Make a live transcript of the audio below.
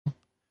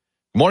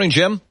Morning,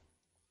 Jim.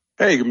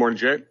 Hey, good morning,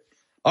 Jay.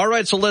 All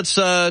right, so let's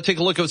take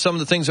a look at some of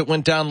the things that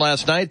went down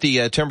last night.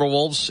 The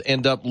Timberwolves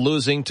end up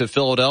losing to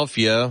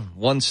Philadelphia,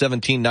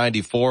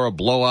 117-94, a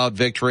blowout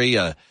victory.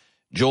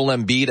 Joel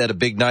Embiid had a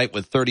big night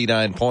with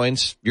 39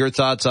 points. Your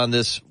thoughts on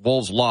this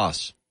Wolves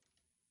loss?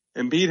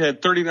 Embiid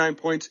had 39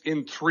 points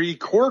in 3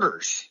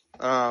 quarters.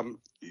 The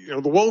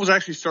Wolves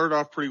actually started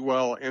off pretty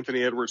well.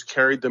 Anthony Edwards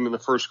carried them in the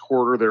first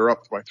quarter. They were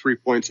up by 3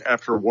 points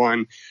after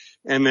 1,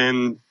 and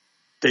then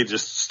they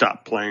just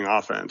stopped playing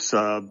offense.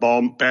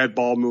 Bad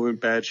ball movement,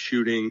 bad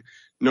shooting,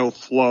 no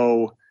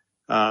flow.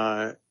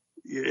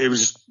 It was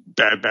just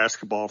bad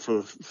basketball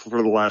for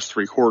the last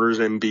 3 quarters.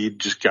 Embiid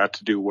just got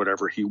to do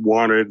whatever he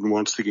wanted. And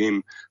once the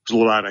game was a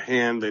little out of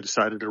hand, they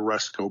decided to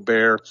rest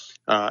Gobert.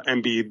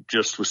 Embiid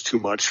just was too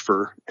much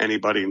for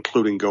anybody,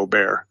 including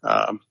Gobert.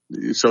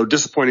 So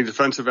disappointing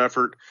defensive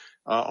effort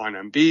on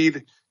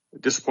Embiid.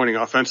 Disappointing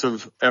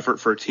offensive effort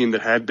for a team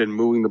that had been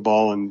moving the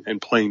ball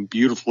and playing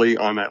beautifully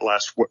on that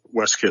last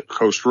West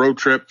Coast road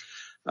trip.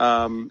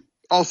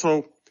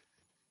 Also,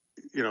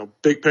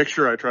 big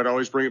picture, I try to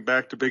always bring it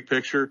back to big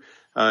picture.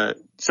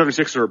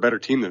 76ers are a better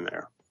team than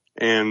there.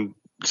 And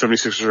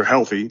 76ers are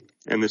healthy,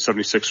 and the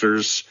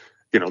 76ers,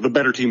 the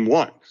better team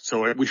won.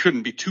 So we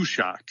shouldn't be too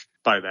shocked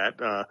by that.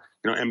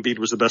 Embiid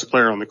was the best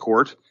player on the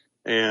court,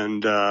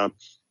 and the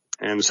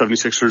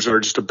 76ers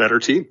are just a better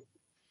team.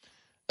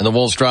 And the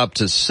Wolves dropped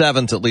to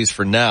 7th, at least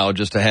for now,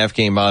 just a half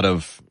game out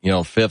of,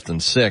 5th and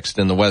 6th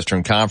in the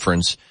Western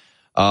Conference.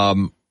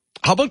 How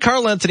about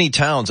Karl Anthony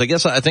Towns? I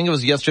think it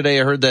was yesterday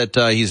I heard that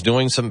he's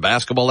doing some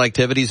basketball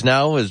activities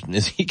now.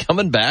 Is he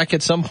coming back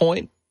at some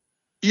point?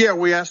 Yeah,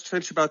 we asked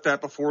Finch about that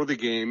before the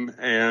game,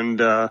 and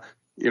I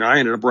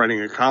ended up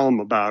writing a column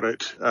about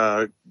it.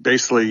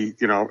 Basically,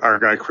 our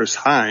guy Chris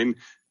Hine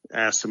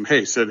asked him,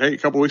 a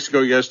couple of weeks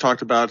ago you guys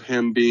talked about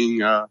him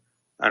being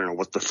I don't know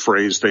what the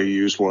phrase they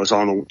used was,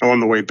 on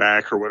the way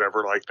back or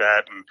whatever like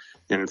that.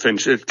 And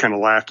Finch kind of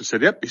laughed and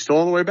said, yep, he's still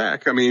on the way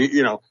back. I mean,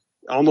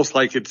 almost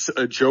like it's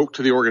a joke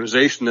to the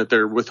organization that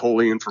they're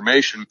withholding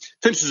information.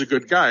 Finch is a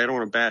good guy. I don't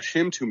want to bash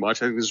him too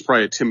much. I think this is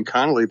probably a Tim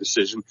Connolly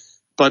decision,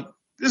 but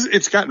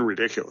it's gotten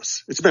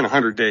ridiculous. It's been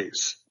 100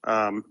 days.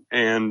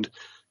 And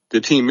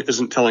the team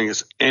isn't telling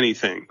us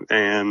anything.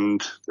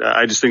 And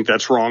I just think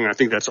that's wrong. I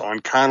think that's on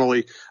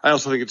Connolly. I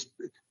also think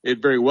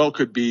it very well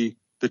could be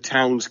the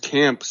Towns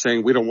camp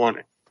saying we don't want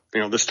it.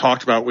 This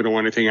talked about we don't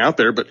want anything out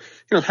there, but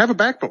have a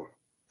backbone.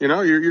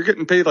 You're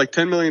getting paid like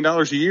 $10 million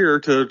a year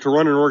to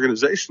run an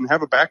organization.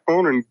 Have a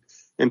backbone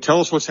and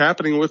tell us what's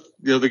happening with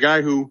the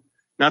guy who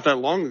not that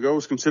long ago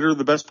was considered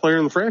the best player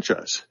in the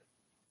franchise.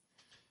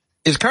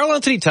 Is Karl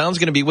Anthony Towns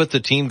going to be with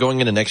the team going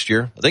into next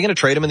year? Are they going to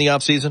trade him in the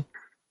offseason?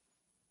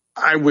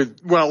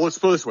 Let's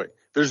put it this way.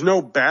 There's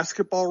no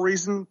basketball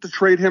reason to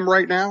trade him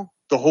right now.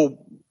 The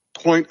whole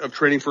point of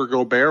trading for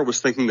Gobert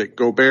was thinking that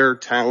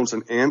Gobert, Towns,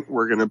 and Ant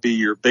were going to be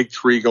your big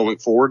 3 going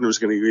forward, and it was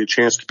going to give you a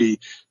chance to be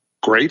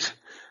great.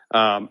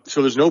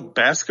 So there's no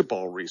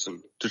basketball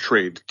reason to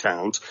trade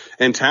Towns,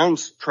 and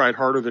Towns tried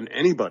harder than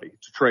anybody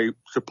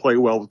to play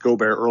well with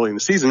Gobert early in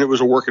the season. It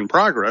was a work in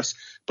progress,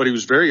 but he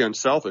was very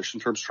unselfish in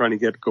terms of trying to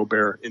get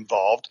Gobert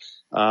involved.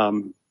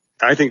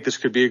 I think this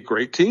could be a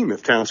great team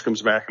if Towns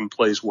comes back and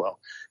plays well.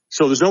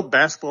 So there's no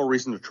basketball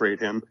reason to trade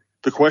him.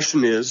 The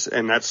question is,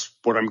 and that's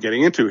what I'm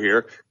getting into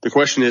here, the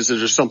question is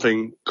there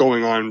something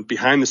going on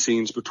behind the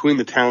scenes between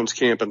the Towns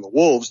camp and the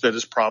Wolves that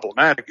is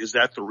problematic? Is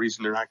that the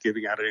reason they're not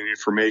giving out any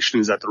information?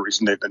 Is that the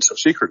reason they've been so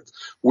secretive?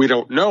 We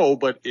don't know,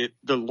 but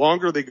the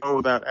longer they go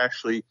without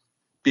actually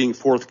being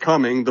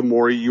forthcoming, the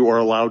more you are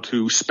allowed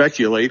to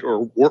speculate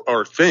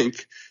or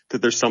think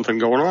that there's something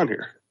going on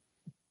here.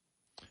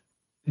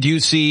 Do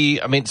you see,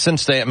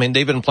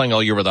 they've been playing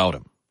all year without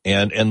him.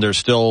 And they're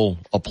still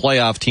a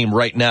playoff team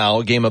right now,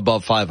 a game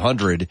above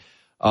 500.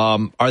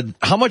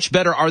 How much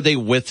better are they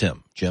with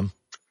him, Jim?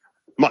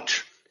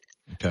 Much.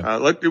 Okay.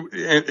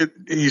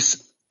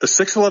 He's a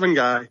 6'11"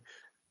 guy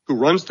who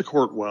runs the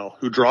court well,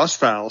 who draws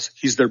fouls.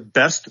 He's their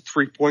best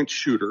 3-point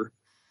shooter.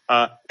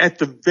 At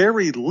the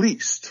very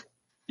least,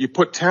 you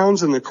put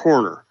Towns in the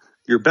corner,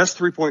 your best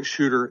 3-point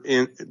shooter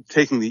in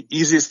taking the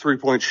easiest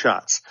 3-point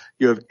shots.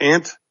 You have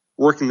Ant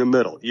working the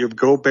middle. You have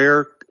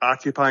Gobert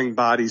occupying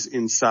bodies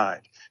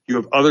inside. You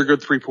have other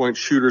good 3-point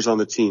shooters on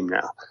the team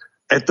now.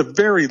 At the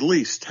very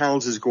least,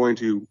 Towns is going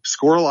to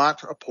score a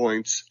lot of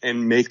points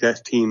and make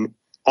that team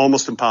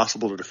almost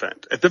impossible to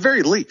defend. At the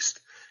very least.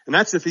 And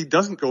that's if he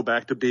doesn't go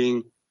back to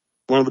being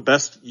one of the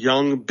best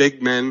young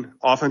big men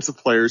offensive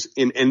players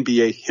in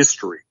NBA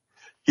history.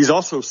 He's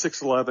also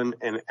 6'11"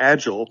 and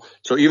agile.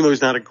 So even though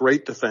he's not a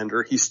great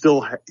defender, he's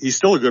still a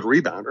good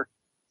rebounder.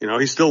 He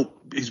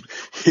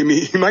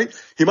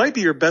might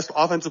be your best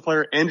offensive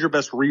player and your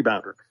best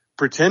rebounder.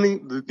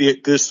 Pretending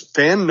this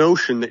fan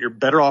notion that you're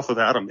better off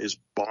without him is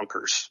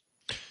bonkers.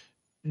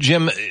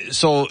 Jim,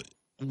 so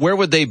where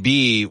would they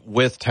be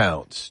with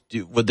Towns?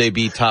 Would they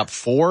be top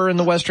 4 in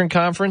the Western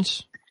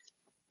Conference?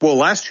 Well,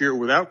 last year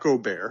without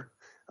Gobert,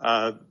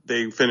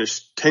 they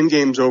finished 10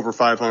 games over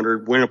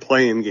 500, win a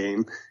play-in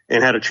game,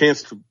 and had a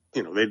chance to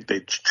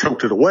they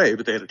choked it away,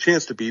 but they had a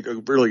chance to beat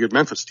a really good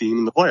Memphis team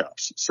in the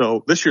playoffs.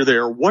 So this year they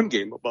are one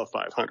game above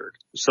 500.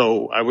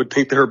 So I would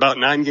think they're about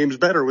 9 games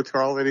better with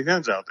Karl-Anthony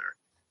Towns out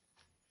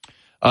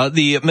there.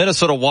 The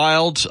Minnesota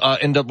Wild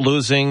end up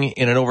losing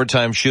in an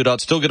overtime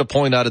shootout. Still get a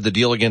point out of the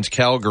deal against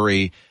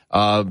Calgary.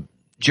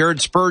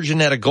 Jared Spurgeon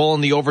had a goal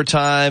in the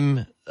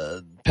overtime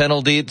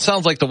penalty. It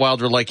sounds like the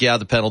Wild were like, yeah,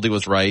 the penalty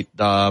was right.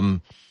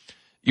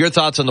 Your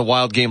thoughts on the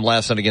Wild game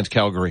last night against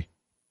Calgary?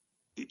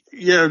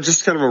 Yeah,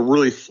 just kind of a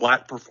really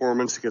flat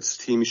performance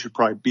against a team you should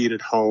probably beat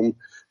at home.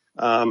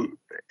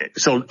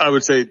 So I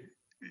would say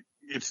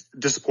it's a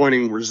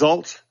disappointing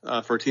result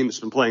for a team that's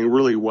been playing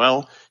really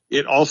well.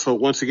 It also,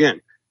 once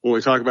again, when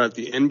we talk about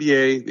the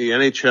NBA, the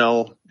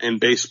NHL, and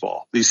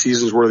baseball, these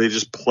seasons where they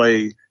just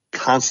play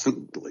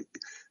constantly,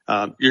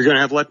 you're going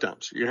to have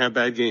letdowns. You're going to have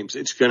bad games.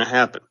 It's going to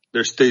happen.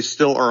 They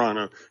still are on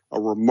a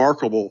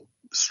remarkable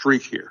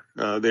streak here.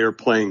 They are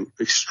playing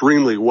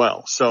extremely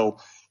well. So,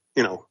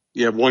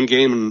 you have one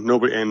game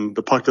and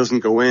the puck doesn't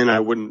go in, I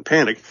wouldn't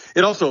panic.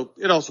 It also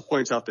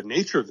points out the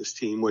nature of this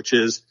team, which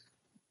is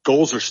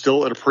goals are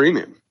still at a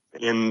premium.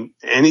 In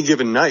any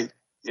given night,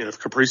 if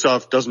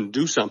Kaprizov doesn't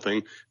do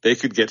something, they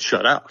could get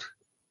shut out.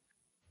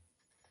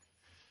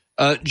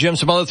 Jim,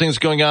 some other things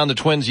going on. The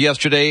Twins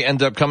yesterday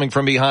end up coming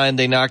from behind.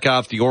 They knock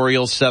off the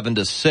Orioles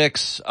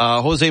 7-6.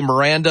 Jose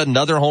Miranda,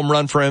 another home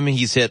run for him.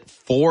 He's hit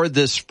 4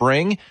 this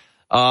spring.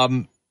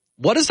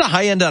 What is the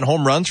high end on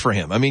home runs for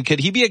him? I mean, could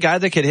he be a guy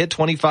that could hit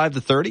 25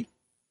 to 30?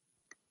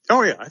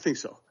 Oh yeah, I think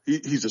so.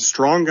 He's a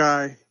strong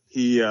guy.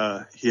 He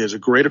has a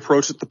great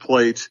approach at the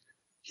plate.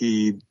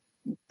 He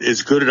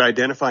is good at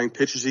identifying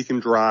pitches he can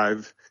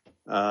drive.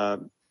 I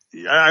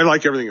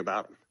like everything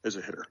about him as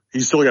a hitter.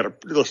 He's still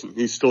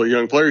he's still a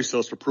young player. He still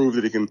has to prove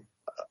that he can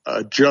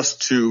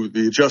adjust to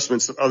the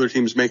adjustments that other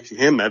teams make to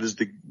him. That is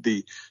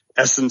the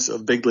essence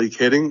of big league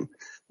hitting.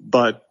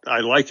 But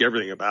I like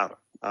everything about him.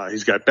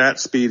 He's got bat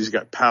speed. He's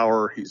got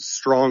power. He's a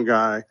strong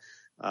guy.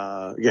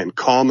 Again,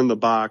 calm in the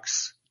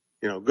box,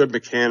 good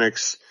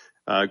mechanics,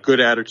 good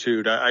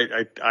attitude.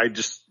 I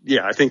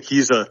think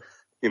he's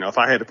if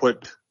I had to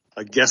put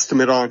a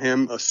guesstimate on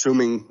him,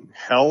 assuming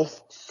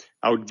health,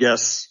 I would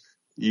guess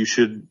you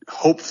should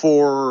hope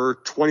for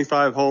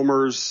 25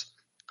 homers,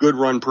 good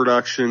run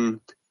production,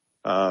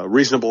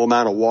 reasonable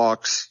amount of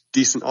walks,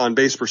 decent on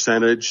base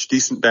percentage,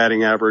 decent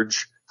batting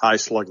average, high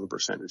slugging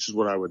percentage is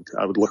what I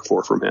would look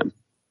for from him.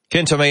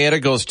 Kenta Maeda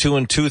goes 2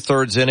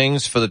 2/3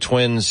 innings for the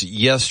Twins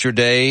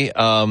yesterday.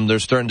 They're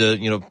starting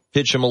to,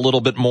 pitch him a little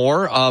bit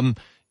more.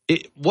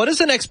 What is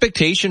an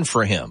expectation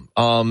for him,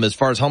 as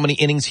far as how many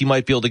innings he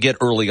might be able to get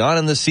early on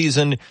in the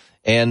season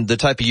and the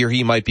type of year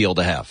he might be able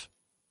to have?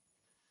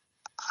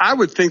 I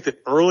would think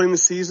that early in the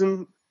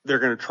season, they're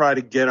going to try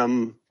to get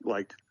him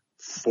like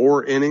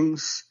 4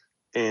 innings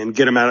and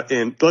get him out.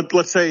 And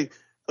let's say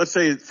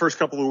the first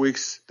couple of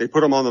weeks, they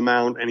put him on the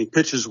mound and he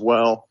pitches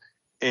well.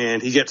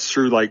 And he gets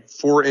through like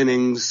 4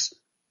 innings,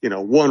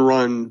 1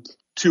 run,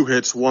 2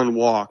 hits, 1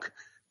 walk.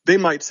 They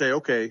might say,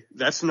 okay,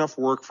 that's enough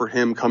work for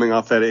him coming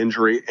off that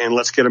injury, and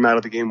let's get him out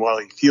of the game while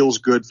he feels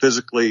good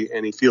physically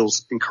and he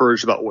feels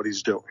encouraged about what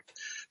he's doing.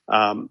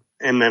 And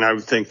then I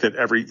would think that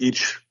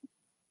each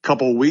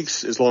couple of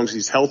weeks, as long as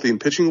he's healthy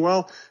and pitching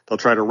well, they'll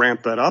try to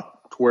ramp that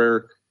up to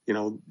where,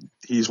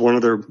 he's one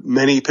of their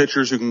many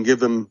pitchers who can give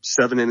them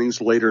 7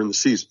 innings later in the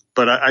season.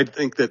 But I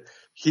think that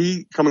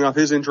he coming off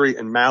his injury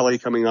and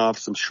Mahle coming off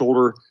some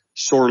shoulder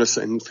soreness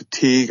and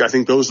fatigue, I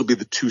think those will be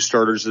the 2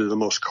 starters that are the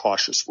most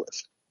cautious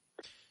with.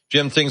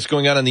 Jim, things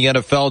going on in the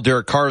NFL.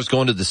 Derek Carr is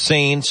going to the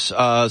Saints.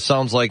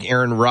 Sounds like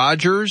Aaron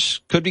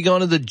Rodgers could be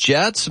going to the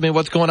Jets. I mean,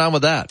 what's going on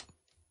with that?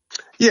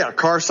 Yeah,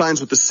 Carr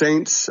signs with the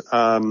Saints.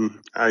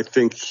 I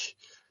think,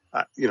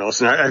 I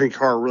think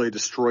Carr really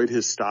destroyed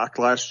his stock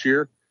last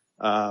year.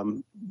 I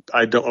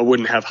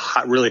wouldn't have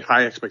really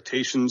high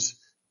expectations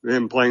for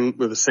him playing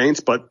with the Saints,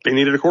 but they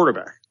needed a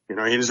quarterback.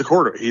 He's a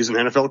quarterback. He's an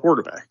NFL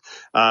quarterback.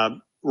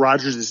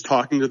 Rodgers is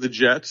talking to the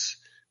Jets.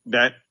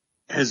 That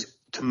has,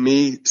 to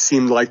me,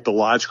 seemed like the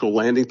logical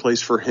landing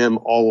place for him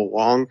all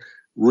along.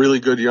 Really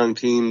good young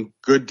team,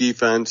 good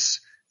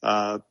defense,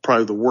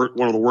 probably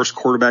one of the worst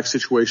quarterback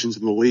situations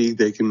in the league.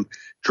 They can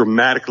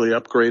dramatically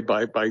upgrade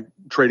by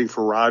trading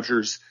for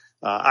Rodgers.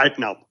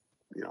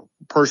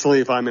 Personally,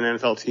 if I'm an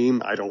NFL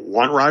team, I don't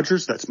want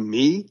Rodgers. That's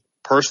me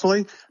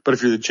personally. But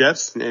if you're the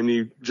Jets and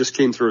you just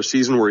came through a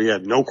season where you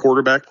had no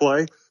quarterback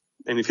play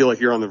and you feel like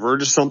you're on the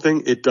verge of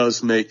something, it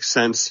does make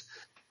sense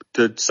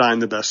to sign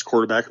the best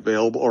quarterback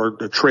available or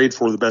to trade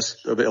for the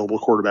best available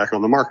quarterback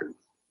on the market.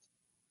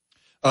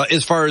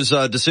 As far as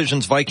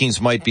decisions Vikings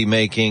might be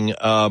making,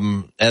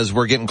 as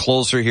we're getting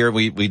closer here,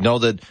 we know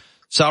that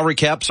salary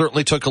cap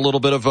certainly took a little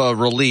bit of a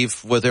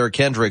relief with Eric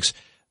Kendricks.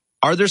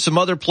 Are there some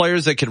other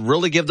players that could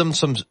really give them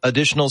some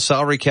additional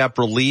salary cap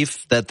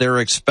relief that they're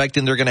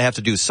expecting they're going to have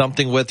to do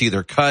something with,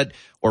 either cut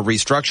or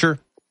restructure?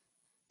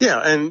 Yeah,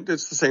 and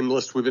it's the same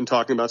list we've been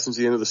talking about since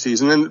the end of the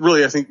season. And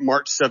really, I think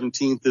March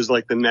 17th is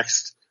like the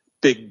next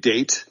big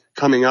date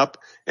coming up.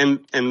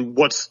 And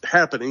what's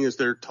happening is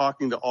they're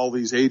talking to all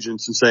these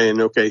agents and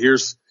saying, okay,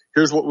 here's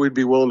here's what we'd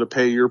be willing to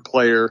pay your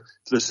player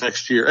this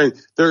next year. And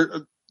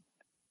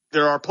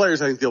there are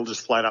players I think they'll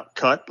just flat out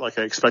cut. Like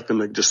I expect them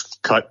to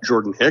just cut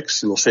Jordan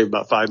Hicks and they'll save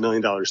about $5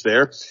 million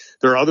there.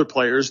 There are other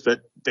players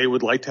that they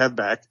would like to have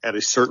back at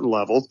a certain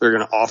level. They're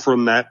going to offer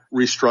them that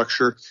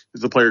restructure.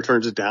 If the player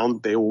turns it down,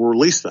 they will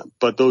release them.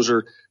 But those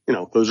are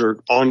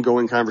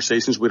ongoing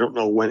conversations. We don't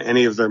know when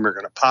any of them are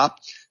going to pop.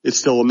 It's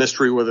still a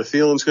mystery whether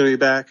Thielen's going to be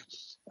back.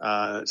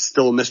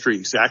 Still a mystery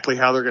exactly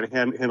how they're going to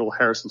handle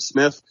Harrison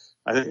Smith.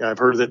 I think I've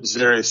heard that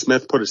Zarius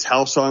Smith put his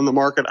house on the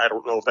market. I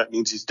don't know if that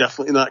means he's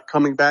definitely not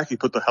coming back. He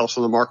put the house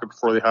on the market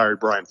before they hired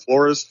Brian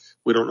Flores.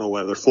 We don't know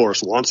whether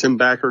Flores wants him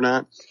back or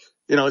not.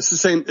 It's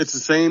the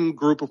same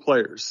group of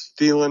players.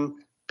 Thielen,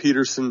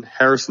 Peterson,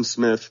 Harrison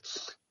Smith.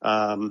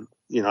 I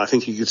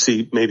think you could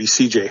see maybe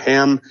CJ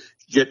Ham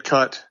get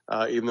cut,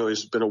 even though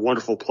he's been a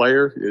wonderful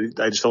player.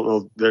 I just don't know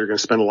if they're going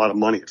to spend a lot of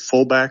money at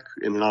fullback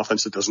in an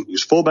offense that doesn't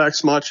use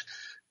fullbacks much.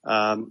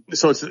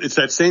 So it's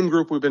that same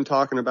group we've been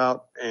talking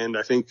about. And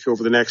I think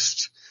over the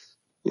next,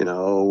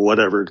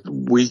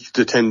 week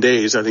to 10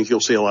 days, I think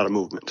you'll see a lot of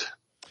movement.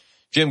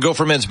 Jim,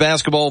 Gopher men's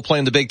basketball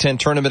playing the Big Ten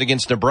tournament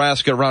against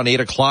Nebraska around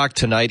 8:00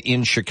 tonight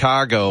in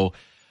Chicago.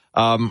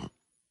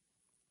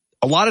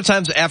 A lot of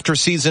times after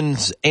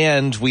seasons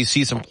end, we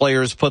see some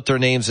players put their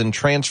names in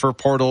transfer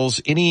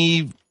portals.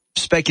 Any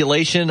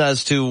speculation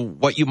as to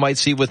what you might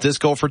see with this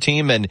Gopher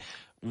team and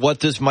what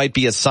this might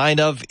be a sign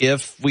of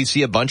if we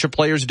see a bunch of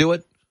players do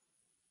it?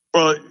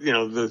 Well,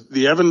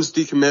 the Evans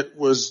decommit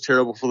was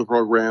terrible for the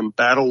program.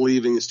 Battle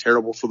leaving is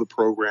terrible for the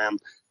program.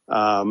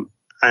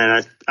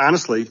 And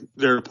honestly,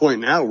 they're at a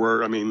point now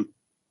where,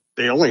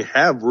 they only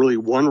have really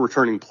one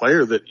returning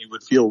player that you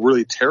would feel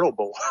really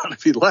terrible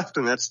if he left,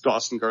 and that's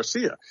Dawson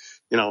Garcia.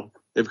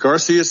 If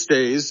Garcia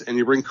stays and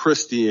you bring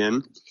Christie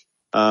in,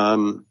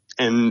 and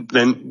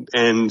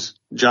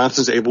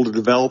Johnson's able to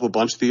develop a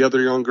bunch of the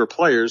other younger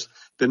players,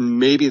 then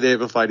maybe they have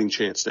a fighting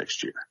chance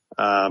next year.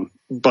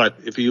 But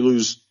if you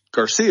lose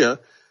Garcia,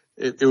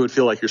 it would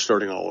feel like you're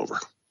starting all over.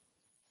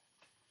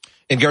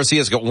 And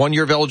Garcia's got 1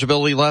 year of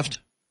eligibility left?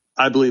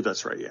 I believe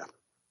that's right, yeah.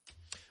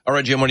 All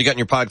right, Jim, what do you got in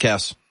your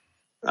podcast?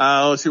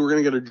 Let's see, we're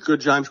going to get a good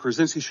John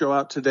Krasinski show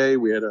out today.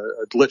 We had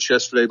a glitch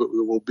yesterday, but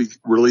we will be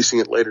releasing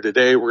it later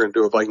today. We're going to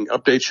do a Viking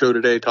update show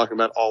today, talking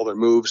about all their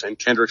moves and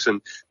Kendrickson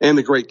and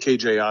the great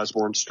KJ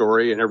Osborne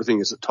story, and everything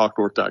is at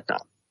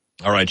talknorth.com.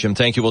 All right, Jim,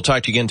 thank you. We'll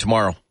talk to you again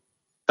tomorrow.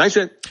 Thanks,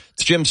 Jay.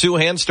 It's Jim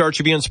Souhan, Star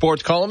Tribune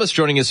sports columnist,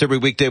 joining us every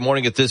weekday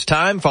morning at this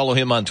time. Follow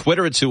him on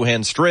Twitter at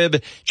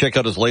SouhanStrib. Check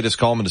out his latest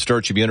column in the Star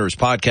Tribune or his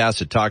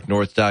podcast at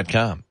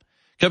talknorth.com.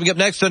 Coming up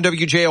next on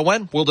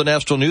WJON, World of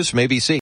National News from ABC.